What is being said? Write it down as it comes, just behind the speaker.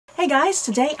Hey guys,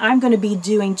 today I'm going to be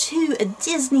doing two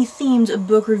Disney-themed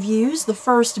book reviews, the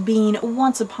first being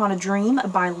Once Upon a Dream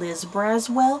by Liz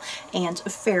Braswell and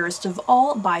Fairest of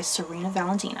All by Serena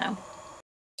Valentino.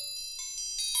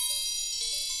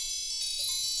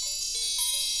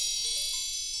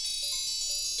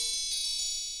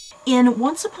 In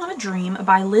Once Upon a Dream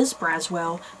by Liz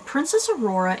Braswell, Princess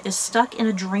Aurora is stuck in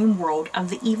a dream world of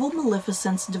the evil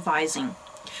Maleficent's devising.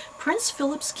 Prince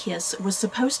Philip's kiss was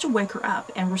supposed to wake her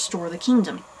up and restore the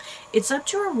kingdom. It's up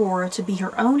to Aurora to be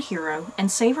her own hero and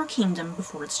save her kingdom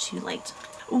before it's too late.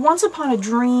 Once Upon a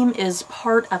Dream is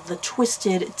part of the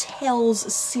Twisted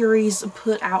Tales series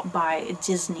put out by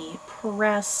Disney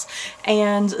Press,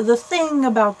 and the thing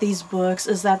about these books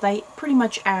is that they pretty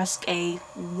much ask a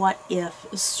what-if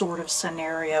sort of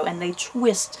scenario, and they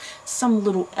twist some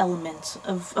little element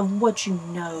of what you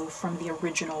know from the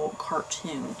original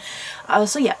cartoon.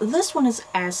 So yeah, this one is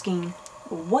asking,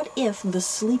 what if the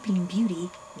Sleeping Beauty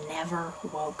never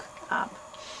woke up?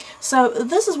 So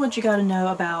this is what you got to know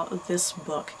about this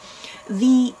book.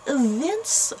 The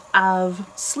events of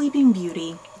Sleeping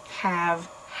Beauty have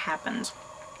happened.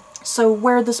 So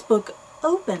where this book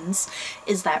opens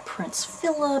is that Prince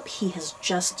Philip, he has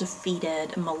just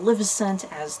defeated Maleficent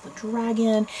as the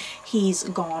dragon. He's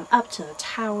gone up to the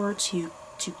tower to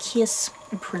kiss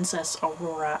Princess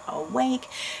Aurora awake,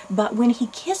 but when he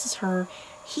kisses her,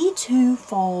 he too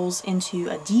falls into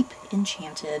a deep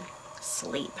enchanted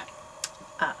sleep.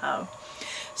 Uh-oh.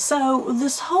 So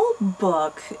this whole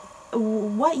book,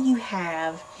 what you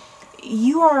have,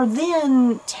 you are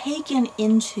then taken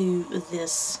into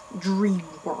this dream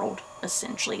world,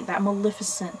 essentially, that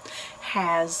Maleficent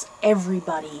has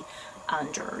everybody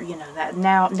under. You know, that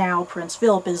now Prince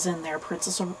Philip is in there,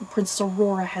 Princess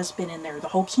Aurora has been in there, the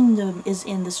whole kingdom is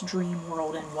in this dream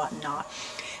world and whatnot.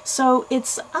 So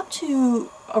it's up to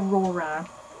Aurora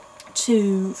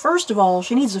to, first of all,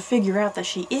 she needs to figure out that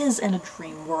she is in a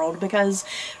dream world, because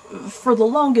for the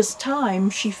longest time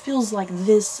she feels like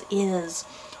this is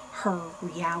her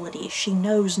reality. She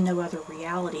knows no other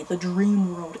reality. The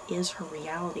dream world is her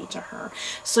reality to her.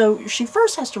 So she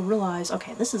first has to realize,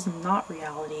 okay, this is not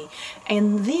reality.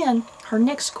 And then her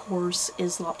next course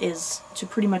is to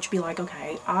pretty much be like,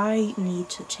 okay, I need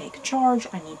to take charge.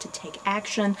 I need to take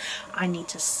action. I need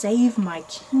to save my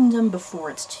kingdom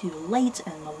before it's too late.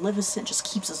 And Maleficent just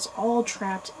keeps us all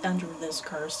trapped under this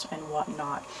curse and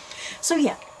whatnot. So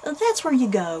yeah, that's where you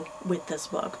go with this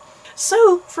book.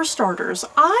 So, for starters,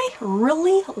 I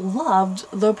really loved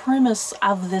the premise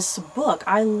of this book.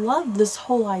 I loved this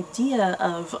whole idea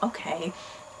of, okay,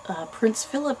 Prince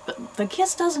Philip, the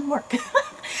kiss doesn't work.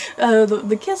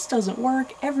 The kiss doesn't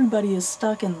work. Everybody is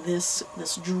stuck in this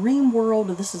dream world.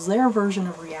 This is their version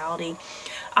of reality.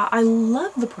 I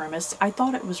love the premise. I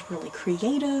thought it was really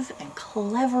creative and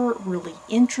clever, really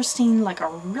interesting,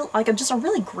 just a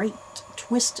really great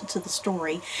twist to the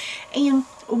story. And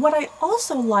what I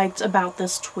also liked about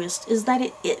this twist is that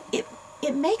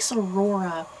it makes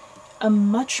Aurora a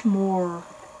much more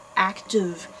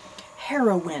active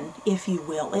heroine, if you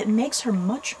will. It makes her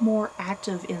much more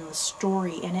active in the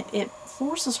story, and it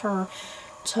forces her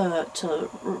to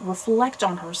reflect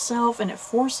on herself, and it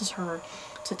forces her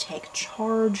to take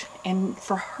charge, and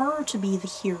for her to be the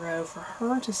hero, for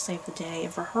her to save the day,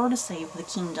 and for her to save the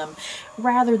kingdom,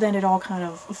 rather than it all kind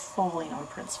of falling on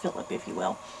Prince Philip, if you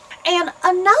will. And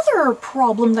another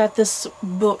problem that this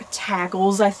book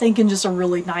tackles, I think in just a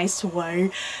really nice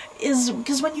way, is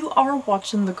because when you are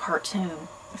watching the cartoon,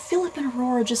 Philip and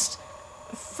Aurora just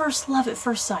first love at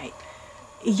first sight.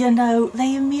 You know,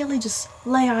 they immediately just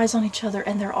lay eyes on each other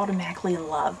and they're automatically in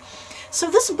love. So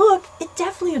this book, it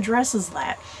definitely addresses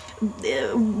that.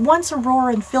 Once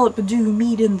Aurora and Philip do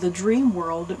meet in the dream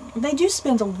world, they do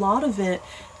spend a lot of it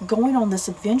going on this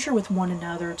adventure with one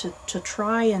another to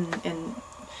try and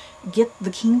get the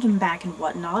kingdom back and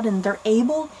whatnot, and they're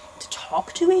able to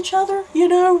talk to each other, you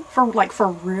know, for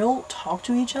real, talk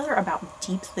to each other about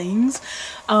deep things,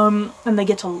 and they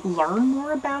get to learn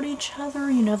more about each other,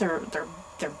 you know,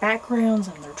 their backgrounds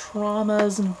and their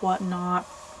traumas and whatnot,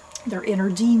 their inner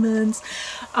demons.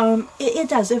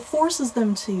 It forces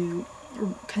them to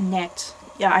connect,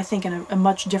 yeah, I think in a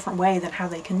much different way than how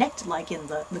they connected, like in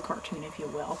the cartoon, if you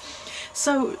will.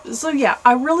 So yeah,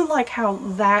 I really like how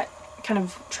that kind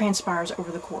of transpires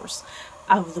over the course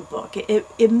of the book.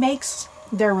 It makes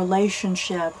their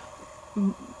relationship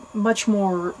much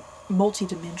more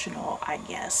multi-dimensional, I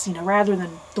guess, you know, rather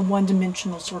than the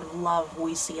one-dimensional sort of love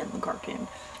we see in the cartoon.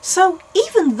 So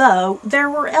even though there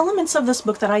were elements of this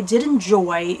book that I did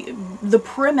enjoy, the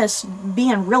premise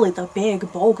being really the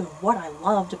big bulk of what I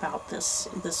loved about this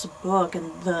book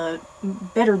and the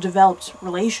better developed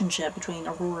relationship between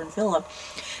Aurora and Philip,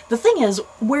 the thing is,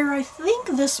 where I think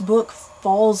this book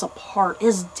falls apart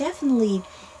is definitely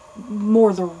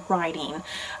more the writing.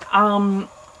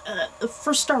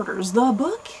 For starters, the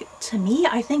book, to me,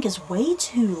 I think is way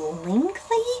too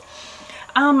lengthy.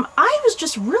 I was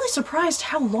just really surprised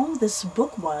how long this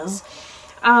book was.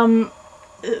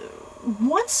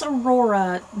 Once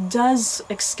Aurora does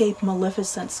escape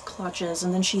Maleficent's clutches,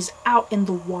 and then she's out in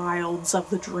the wilds of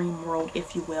the dream world,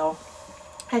 if you will,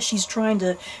 as she's trying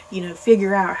to, you know,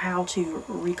 figure out how to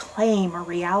reclaim a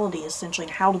reality, essentially,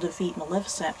 and how to defeat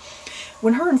Maleficent.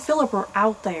 When her and Philip are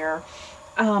out there,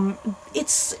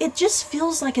 it just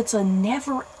feels like it's a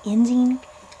never-ending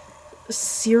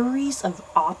series of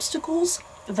obstacles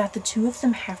that the two of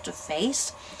them have to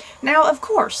face. Now, of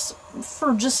course,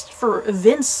 for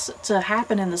events to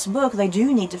happen in this book, they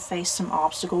do need to face some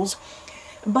obstacles,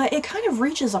 but it kind of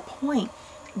reaches a point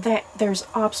that there's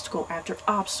obstacle after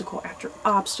obstacle after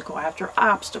obstacle after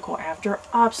obstacle after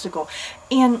obstacle,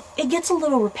 and it gets a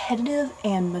little repetitive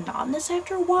and monotonous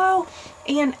after a while,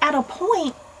 and at a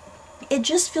point it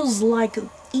just feels like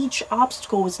each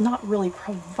obstacle is not really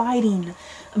providing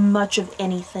much of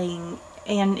anything,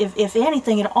 and if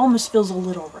anything, it almost feels a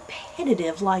little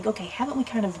repetitive, like, okay, haven't we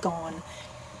kind of gone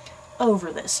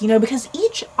over this, you know, because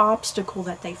each obstacle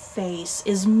that they face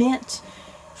is meant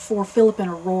for Philip and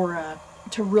Aurora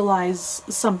to realize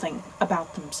something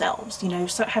about themselves, you know,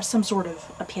 so have some sort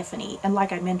of epiphany. And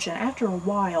like I mentioned, after a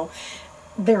while,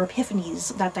 their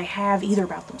epiphanies that they have either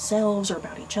about themselves or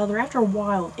about each other, after a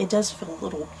while, it does feel a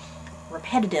little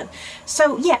repetitive.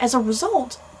 So yeah, as a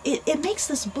result, it makes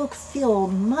this book feel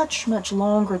much, much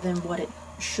longer than what it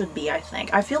should be, I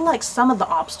think. I feel like some of the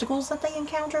obstacles that they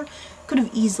encounter could have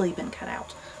easily been cut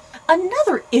out.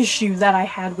 Another issue that I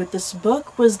had with this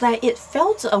book was that it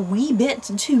felt a wee bit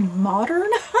too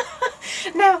modern.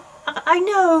 Now, I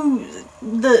know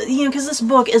because this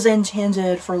book is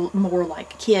intended for more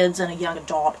like kids and a young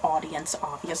adult audience,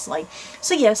 obviously.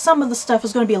 So yeah, some of the stuff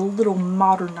is going to be a little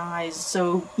modernized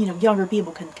so, you know, younger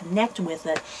people can connect with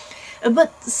it.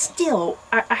 But still,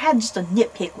 I had just a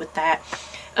nitpick with that.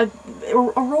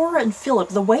 Aurora and Philip,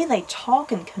 the way they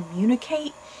talk and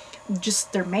communicate,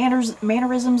 just their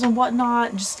mannerisms and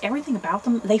whatnot, just everything about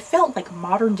them, they felt like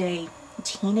modern day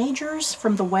teenagers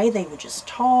from the way they would just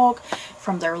talk,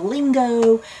 from their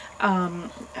lingo,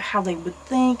 how they would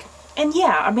think. And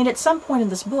yeah, I mean, at some point in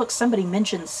this book, somebody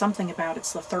mentions something about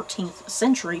it's the 13th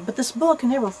century, but this book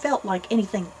never felt like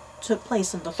anything took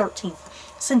place in the 13th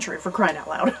century, for crying out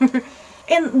loud.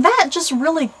 And that just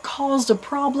really caused a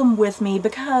problem with me,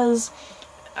 because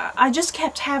I just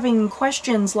kept having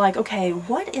questions like, okay,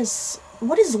 what is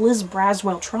Liz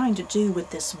Braswell trying to do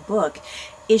with this book?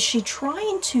 Is she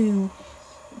trying to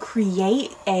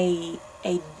create a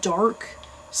dark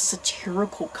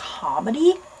satirical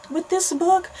comedy with this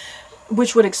book,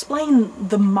 which would explain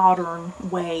the modern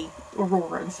way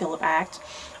Aurora and Philip act?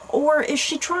 Or is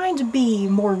she trying to be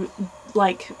more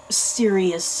like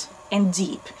serious and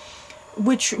deep,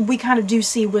 which we kind of do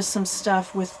see with some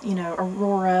stuff with, you know,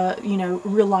 Aurora, you know,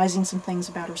 realizing some things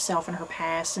about herself and her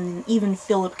past, and even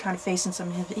Philip kind of facing some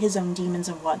of his own demons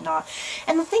and whatnot.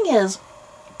 And the thing is,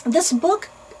 this book,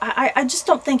 I just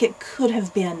don't think it could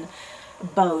have been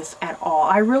both at all.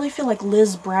 I really feel like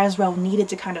Liz Braswell needed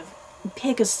to kind of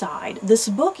pick a side. This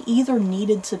book either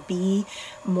needed to be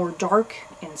more dark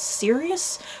and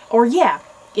serious, or yeah,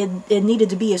 it needed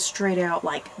to be a straight out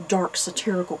like dark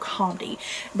satirical comedy,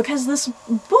 because this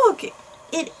book,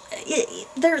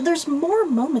 there's more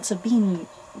moments of being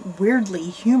weirdly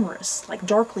humorous, like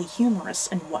darkly humorous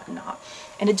and whatnot,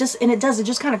 and it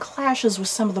just kind of clashes with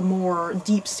some of the more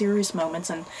deep serious moments.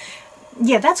 And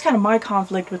yeah, that's kind of my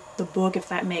conflict with the book, if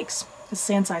that makes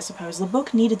sense, I suppose. The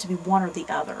book needed to be one or the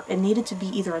other. It needed to be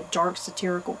either a dark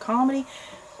satirical comedy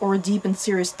or a deep and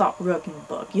serious thought-provoking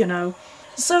book, you know?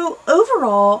 So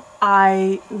overall,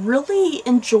 I really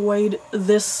enjoyed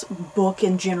this book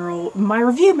in general. My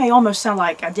review may almost sound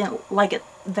like I didn't like it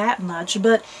that much,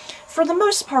 but for the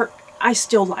most part, I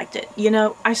still liked it, you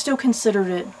know? I still considered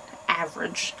it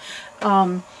average.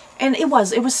 And it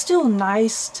was still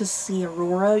nice to see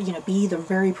Aurora, you know, be the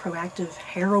very proactive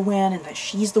heroine, and that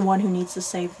she's the one who needs to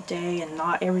save the day and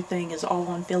not everything is all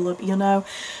on Philip, you know.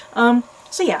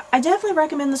 So yeah, I definitely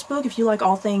recommend this book if you like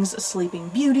all things Sleeping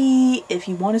Beauty, if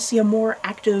you want to see a more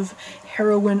active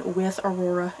heroine with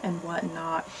Aurora and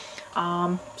whatnot.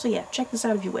 So yeah, check this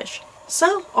out if you wish.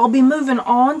 So I'll be moving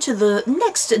on to the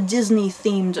next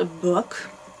Disney-themed book.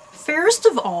 Fairest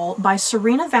of All by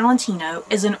Serena Valentino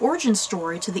is an origin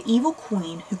story to the evil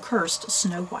queen who cursed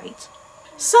Snow White.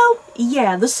 So,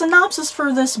 yeah, the synopsis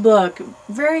for this book,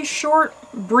 very short,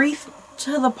 brief,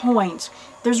 to the point.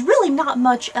 There's really not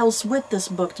much else with this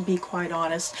book, to be quite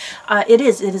honest. It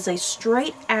is a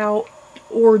straight-out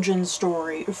origin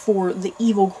story for the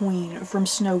evil queen from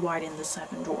Snow White and the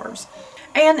Seven Dwarfs.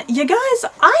 And you guys,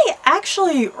 I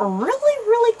actually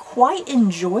really quite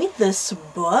enjoyed this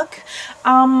book.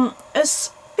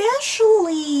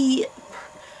 Especially,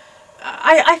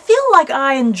 I feel like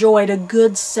I enjoyed a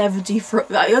good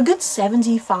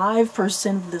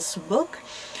 75% of this book.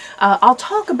 I'll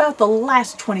talk about the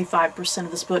last 25%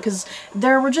 of this book, because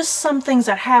there were just some things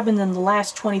that happened in the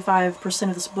last 25%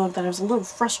 of this book that I was a little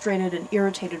frustrated and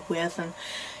irritated with,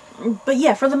 but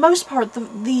yeah, for the most part,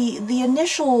 the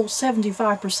initial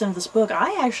 75% of this book,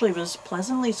 I actually was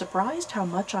pleasantly surprised how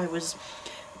much I was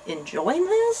enjoying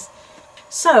this.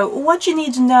 So, what you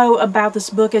need to know about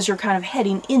this book as you're kind of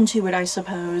heading into it, I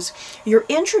suppose, you're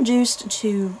introduced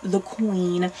to the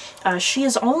Queen. She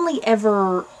is only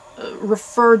ever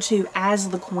referred to as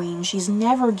the Queen. She's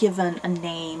never given a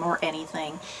name or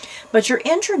anything, but you're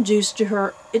introduced to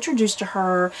her.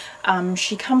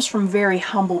 She comes from very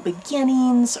humble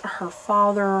beginnings. Her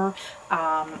father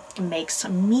makes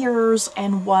mirrors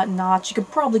and whatnot. You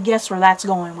could probably guess where that's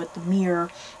going with the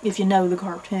mirror if you know the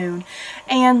cartoon.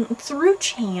 And through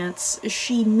chance,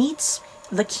 she meets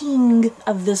the king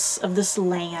of this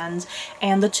land,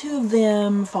 and the two of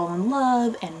them fall in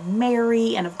love and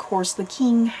marry, and of course the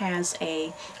king has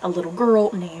a little girl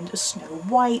named Snow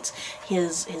White.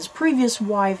 His previous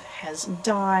wife has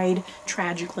died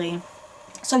tragically.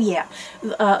 So yeah,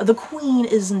 the queen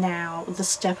is now the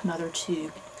stepmother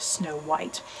to Snow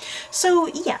White. So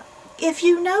yeah, if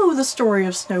you know the story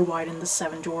of Snow White and the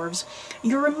Seven Dwarfs,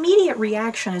 your immediate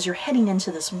reaction as you're heading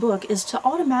into this book is to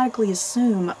automatically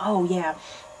assume, oh yeah,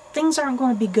 things aren't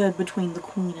going to be good between the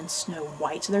Queen and Snow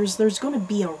White. There's going to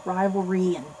be a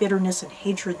rivalry and bitterness and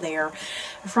hatred there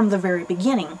from the very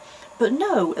beginning. But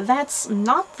no, that's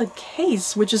not the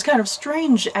case, which is kind of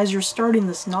strange as you're starting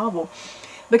this novel,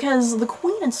 because the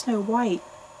Queen and Snow White,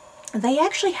 they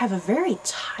actually have a very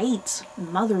tight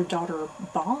mother-daughter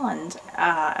bond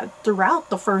throughout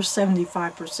the first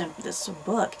 75% of this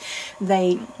book.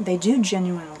 They do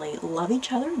genuinely love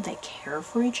each other, they care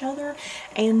for each other,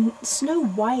 and Snow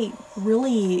White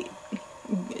really,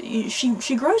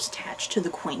 she grows attached to the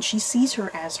Queen. She sees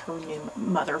her as her new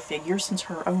mother figure since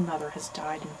her own mother has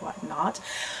died and whatnot.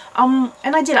 And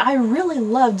I really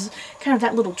loved kind of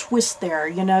that little twist there,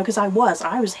 you know, because I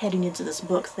was heading into this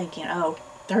book thinking, oh,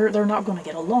 they're not going to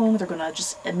get along, they're going to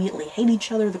just immediately hate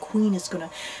each other, the Queen is going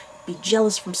to be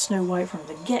jealous from Snow White from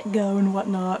the get-go and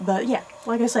whatnot, but yeah,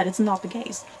 like I said, it's not the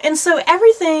case. And so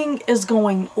everything is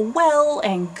going well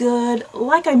and good.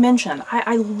 Like I mentioned,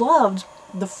 I loved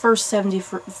the first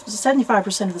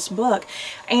 75% of this book,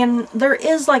 and there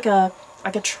is like a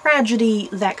tragedy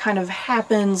that kind of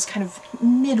happens kind of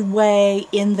midway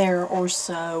in there or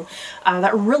so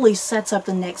that really sets up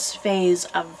the next phase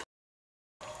of.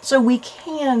 So we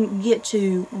can get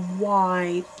to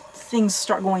why things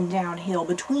start going downhill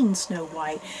between Snow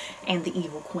White and the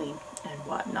evil Queen and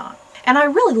whatnot. And I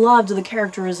really loved the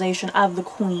characterization of the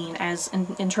Queen as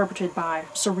interpreted by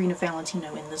Serena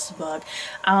Valentino in this book.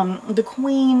 The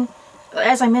Queen,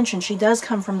 as I mentioned, she does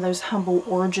come from those humble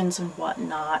origins and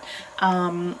whatnot,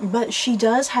 but she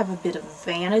does have a bit of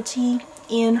vanity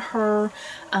in her,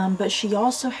 but she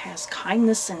also has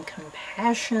kindness and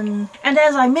compassion. And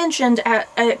as I mentioned,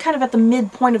 kind of at the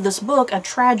midpoint of this book, a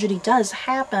tragedy does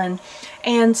happen,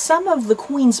 and some of the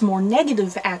Queen's more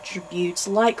negative attributes,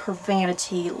 like her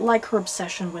vanity, like her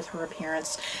obsession with her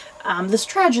appearance, this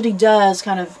tragedy does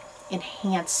kind of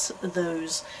enhance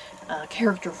those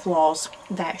character flaws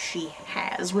that she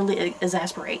has, really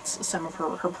exasperates some of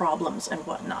her problems and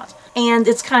whatnot. And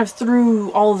it's kind of through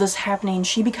all of this happening,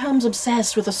 she becomes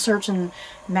obsessed with a certain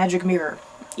magic mirror,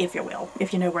 if you will,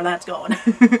 if you know where that's going.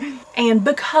 And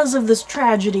because of this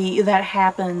tragedy that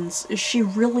happens, she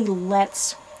really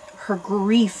lets her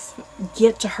grief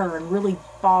get to her and really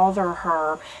bother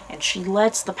her, and she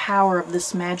lets the power of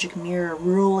this magic mirror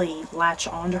really latch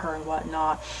onto her and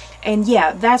whatnot. And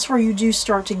yeah, that's where you do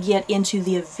start to get into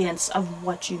the events of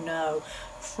what you know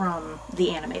from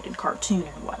the animated cartoon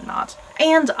and whatnot.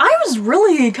 And I was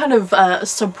really kind of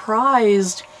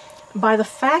surprised by the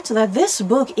fact that this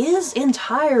book is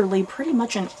entirely pretty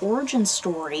much an origin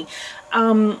story.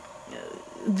 The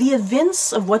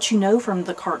events of what you know from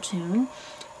the cartoon,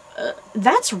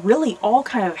 that's really all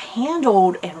kind of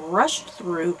handled and rushed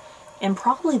through in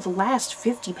probably the last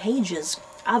 50 pages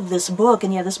of this book.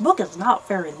 And yeah, this book is not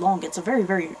very long. It's a very,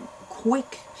 very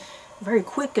quick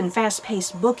and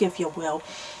fast-paced book, if you will.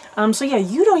 So yeah,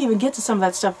 you don't even get to some of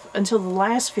that stuff until the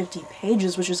last 50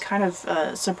 pages, which is kind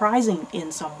of surprising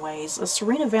in some ways.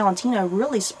 Serena Valentino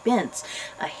really spent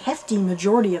a hefty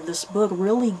majority of this book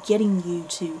really getting you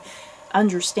to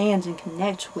understand and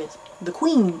connect with the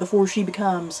queen before she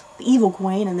becomes the evil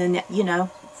queen, and then, you know,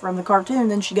 from the cartoon,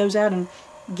 then she goes out and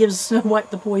gives Snow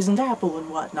White the poisoned apple and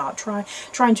whatnot,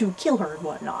 trying to kill her and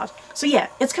whatnot. So yeah,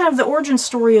 it's kind of the origin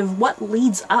story of what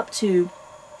leads up to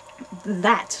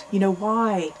that. You know,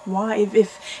 why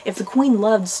if the queen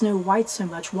loved Snow White so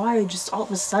much, why just all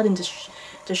of a sudden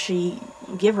does she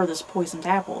give her this poisoned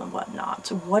apple and whatnot?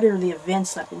 What are the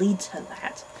events that lead to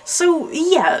that? So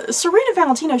yeah, Serena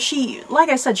Valentino, she, like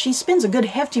I said, she spends a good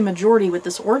hefty majority with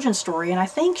this origin story, and I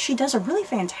think she does a really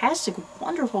fantastic,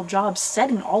 wonderful job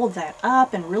setting all of that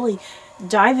up and really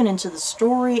diving into the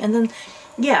story. And then,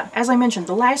 yeah, as I mentioned,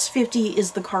 the last 50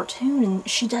 is the cartoon, and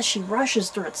she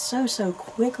rushes through it so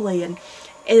quickly, and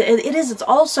it's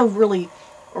also really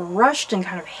rushed and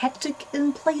kind of hectic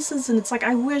in places, and it's like,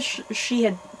 I wish she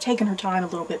had taken her time a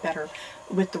little bit better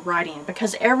with the writing,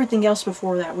 because everything else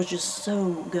before that was just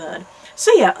so good.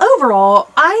 So yeah, overall,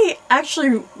 I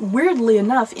actually, weirdly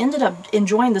enough, ended up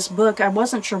enjoying this book. I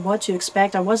wasn't sure what to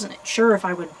expect. I wasn't sure if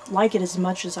I would like it as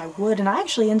much as I would, and I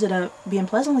actually ended up being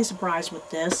pleasantly surprised with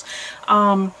this.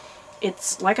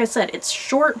 It's, like I said, it's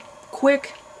short,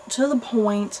 quick, to the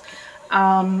point,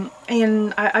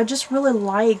 and I just really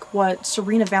like what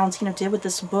Serena Valentino did with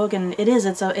this book. And it's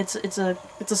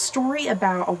a story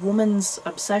about a woman's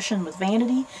obsession with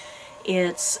vanity.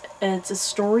 It's a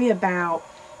story about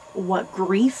what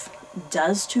grief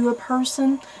does to a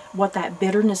person, what that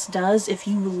bitterness does if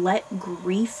you let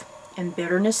grief and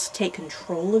bitterness take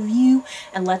control of you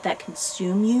and let that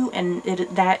consume you, and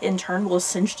that in turn will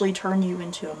essentially turn you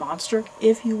into a monster,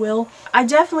 if you will. I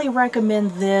definitely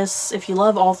recommend this if you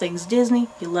love all things Disney,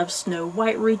 if you love Snow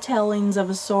White retellings of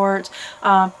a sort.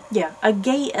 Yeah,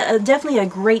 definitely a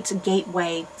great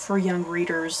gateway for young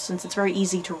readers, since it's very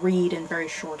easy to read and very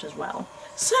short as well.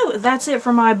 So that's it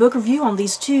for my book review on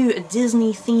these two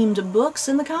Disney-themed books.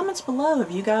 In the comments below, have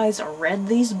you guys read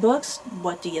these books?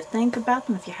 What do you think about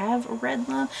them if you have read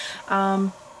them?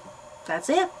 That's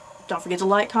it. Don't forget to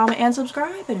like, comment, and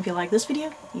subscribe. And if you like this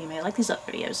video, you may like these other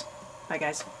videos. Bye,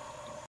 guys.